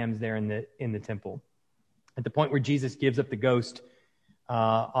the lambs there in the temple. At the point where Jesus gives up the ghost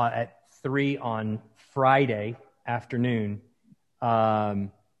at 3 on Friday afternoon,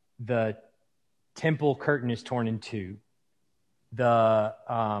 the temple curtain is torn in two.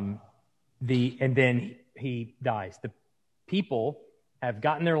 And then he dies. The people have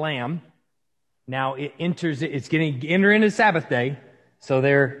gotten their lamb. Now it's getting enter into Sabbath day, so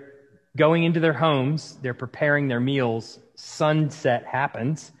they're going into their homes. They're preparing their meals. Sunset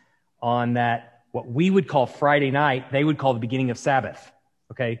happens on that, what we would call Friday night, they would call the beginning of Sabbath.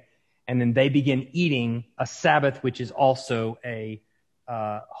 Okay. And then they begin eating a Sabbath, which is also a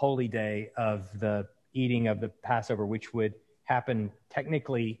holy day of the eating of the Passover, which would happen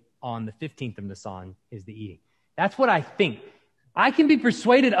technically on the 15th of Nisan is the eating. That's what I think. I can be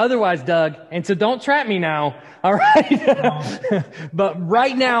persuaded otherwise, Doug, and so don't trap me now, all right? But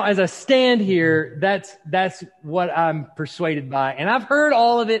right now, as I stand here, that's what I'm persuaded by. And I've heard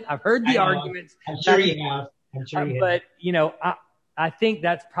all of it. I've heard the arguments. I'm sure you have. I'm sure you have. But, you know, I think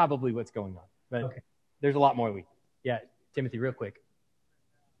that's probably what's going on. But okay. There's a lot more. Yeah, Timothy, real quick.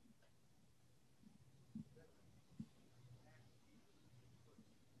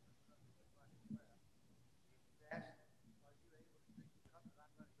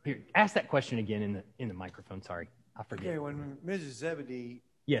 Here, ask that question again in the microphone. Sorry, I forget. Okay, when Mrs. Zebedee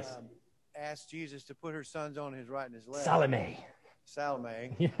asked Jesus to put her sons on his right and his left.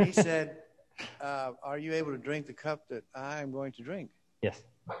 Salome. Yeah. He said, are you able to drink the cup that I am going to drink? Yes.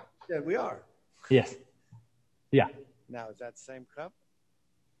 He said, we are. Yes. Yeah. Now, is that the same cup?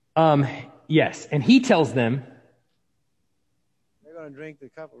 Yes. And he tells them. They're going to drink the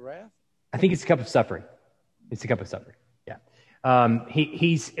cup of wrath? I think it's a cup of suffering. It's a cup of suffering. Yeah. I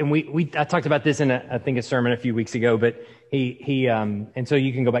talked about this in a sermon a few weeks ago, but and so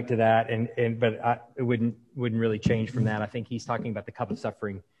you can go back to that but it wouldn't really change from that. I think he's talking about the cup of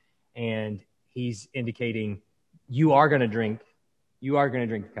suffering, and he's indicating you are going to drink the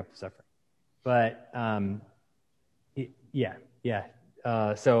cup of suffering. But,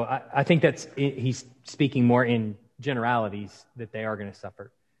 so I think he's speaking more in generalities that they are going to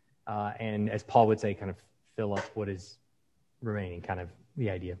suffer. And as Paul would say, kind of fill up what is remaining, kind of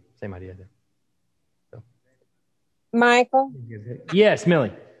same idea there. So. Michael? Yes,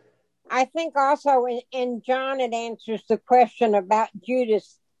 Millie. I think also in John it answers the question about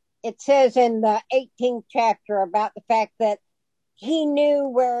Judas. It says in the 18th chapter about the fact that he knew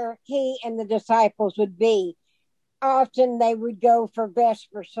where he and the disciples would be. Often they would go for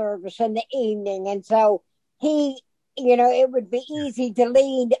Vesper service in the evening. And so it would be easy to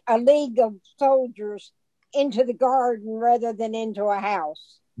lead a league of soldiers into the garden rather than into a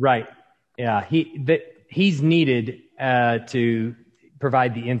house. Right. Yeah. He's needed to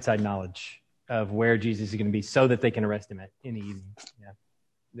provide the inside knowledge of where Jesus is going to be so that they can arrest him in the evening. Yeah.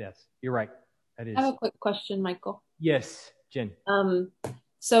 Yes. You're right. That is. I have a quick question, Michael. Yes, Jen.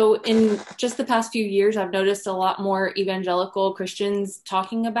 So in just the past few years, I've noticed a lot more evangelical Christians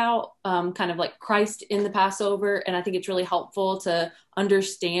talking about kind of like Christ in the Passover. And I think it's really helpful to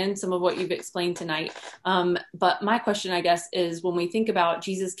understand some of what you've explained tonight. But my question, I guess, is when we think about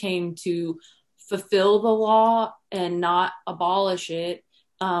Jesus came to fulfill the law and not abolish it,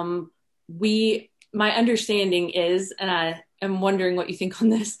 my understanding is, and I am wondering what you think on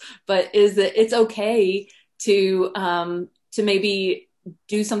this, but is that it's okay to maybe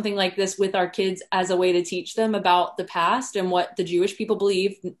do something like this with our kids as a way to teach them about the past and what the Jewish people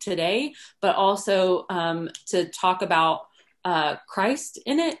believe today, but also to talk about Christ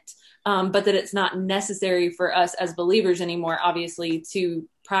in it, but that it's not necessary for us as believers anymore, obviously, to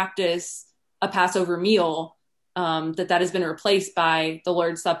practice a Passover meal, that has been replaced by the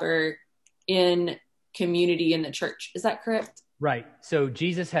Lord's Supper in community in the church. Is that correct? Right. So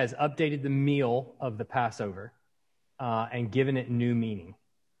Jesus has updated the meal of the Passover and given it new meaning.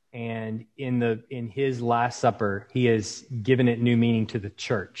 And in his Last Supper, he has given it new meaning to the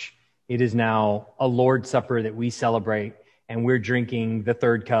church. It is now a Lord's Supper that we celebrate, and we're drinking the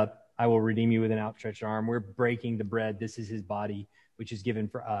third cup. I will redeem you with an outstretched arm. We're breaking the bread. This is his body, which is given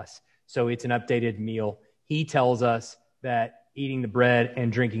for us. So it's an updated meal. He tells us that eating the bread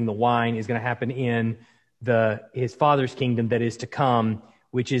and drinking the wine is going to happen in his Father's kingdom that is to come,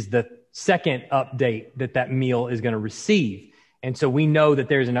 which is the second update that meal is going to receive. And so we know that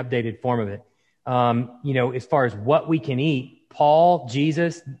there's an updated form of it. As far as what we can eat, Paul,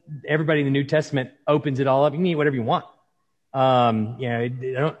 Jesus, everybody in the New Testament opens it all up. You can eat whatever you want. I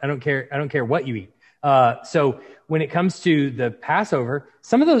don't care what you eat. So when it comes to the Passover,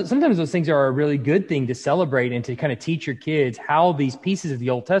 sometimes those things are a really good thing to celebrate and to kind of teach your kids how these pieces of the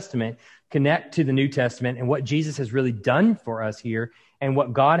Old Testament connect to the New Testament and what Jesus has really done for us here and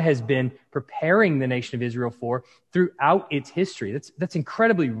what God has been preparing the nation of Israel for throughout its history. That's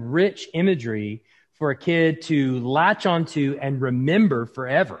incredibly rich imagery for a kid to latch onto and remember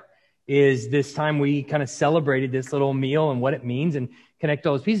forever. Is this time we kind of celebrated this little meal and what it means and connect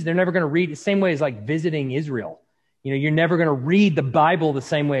all those pieces. They're never going to read the same way as like visiting Israel. You're never going to read the Bible the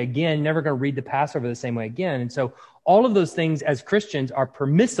same way again. You're never going to read the Passover the same way again. And so All of those things as Christians are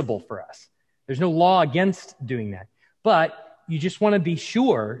permissible for us. There's no law against doing that. But you just want to be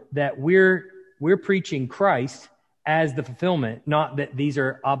sure that we're preaching Christ as the fulfillment, not that these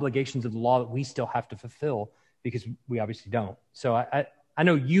are obligations of the law that we still have to fulfill, because we obviously don't. So I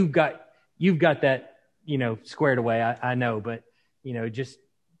know you've got that, squared away. I know, but, just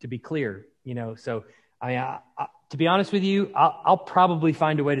to be clear, so to be honest with you, I'll probably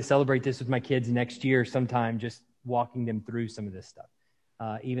find a way to celebrate this with my kids next year sometime, just walking them through some of this stuff,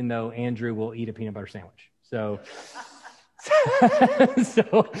 even though Andrew will eat a peanut butter sandwich. So,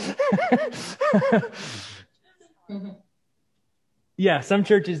 yeah, some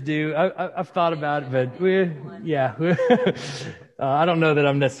churches do. I've thought about it, but I don't know that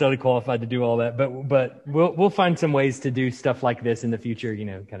I'm necessarily qualified to do all that, but we'll find some ways to do stuff like this in the future,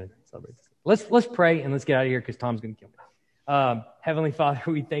 kind of celebrate this. Let's pray and let's get out of here because Tom's going to kill me. Heavenly Father,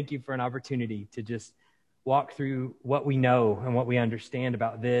 we thank you for an opportunity to just walk through what we know and what we understand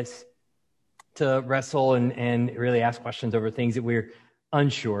about this, to wrestle and really ask questions over things that we're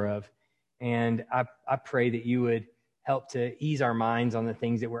unsure of. And I pray that you would help to ease our minds on the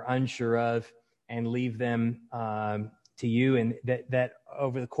things that we're unsure of and leave them to you, and that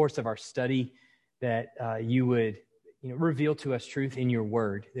over the course of our study that you would reveal to us truth in your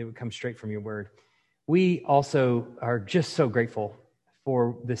word that would come straight from your word. We also are just so grateful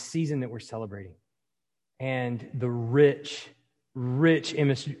for the season that we're celebrating and the rich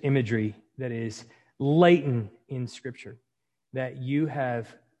imagery that is latent in Scripture that you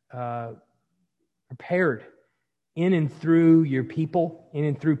have prepared in and through your people,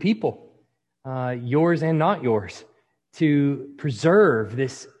 yours and not yours, to preserve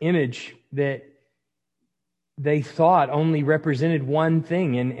this image that they thought only represented one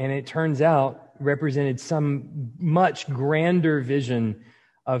thing, and it turns out represented some much grander vision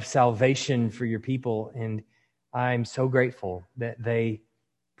of salvation for your people. And I'm so grateful that they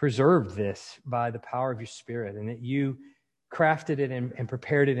preserved this by the power of your Spirit, and that you crafted it and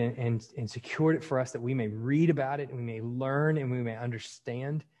prepared it and secured it for us, that we may read about it and we may learn and we may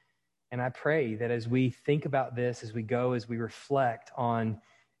understand. And I pray that as we think about this, as we reflect on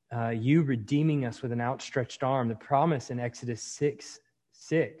you redeeming us with an outstretched arm, the promise in Exodus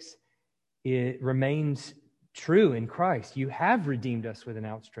 6:6, it remains true in Christ. You have redeemed us with an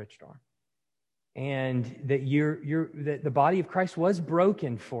outstretched arm. And that that the body of Christ was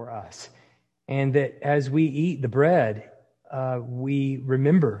broken for us. And that as we eat the bread, we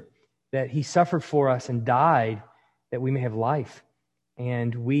remember that he suffered for us and died that we may have life.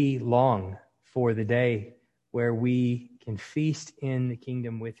 And we long for the day where we can feast in the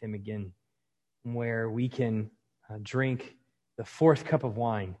kingdom with him again, where we can drink the fourth cup of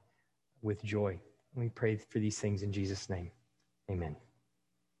wine with joy. We pray for these things in Jesus' name. Amen.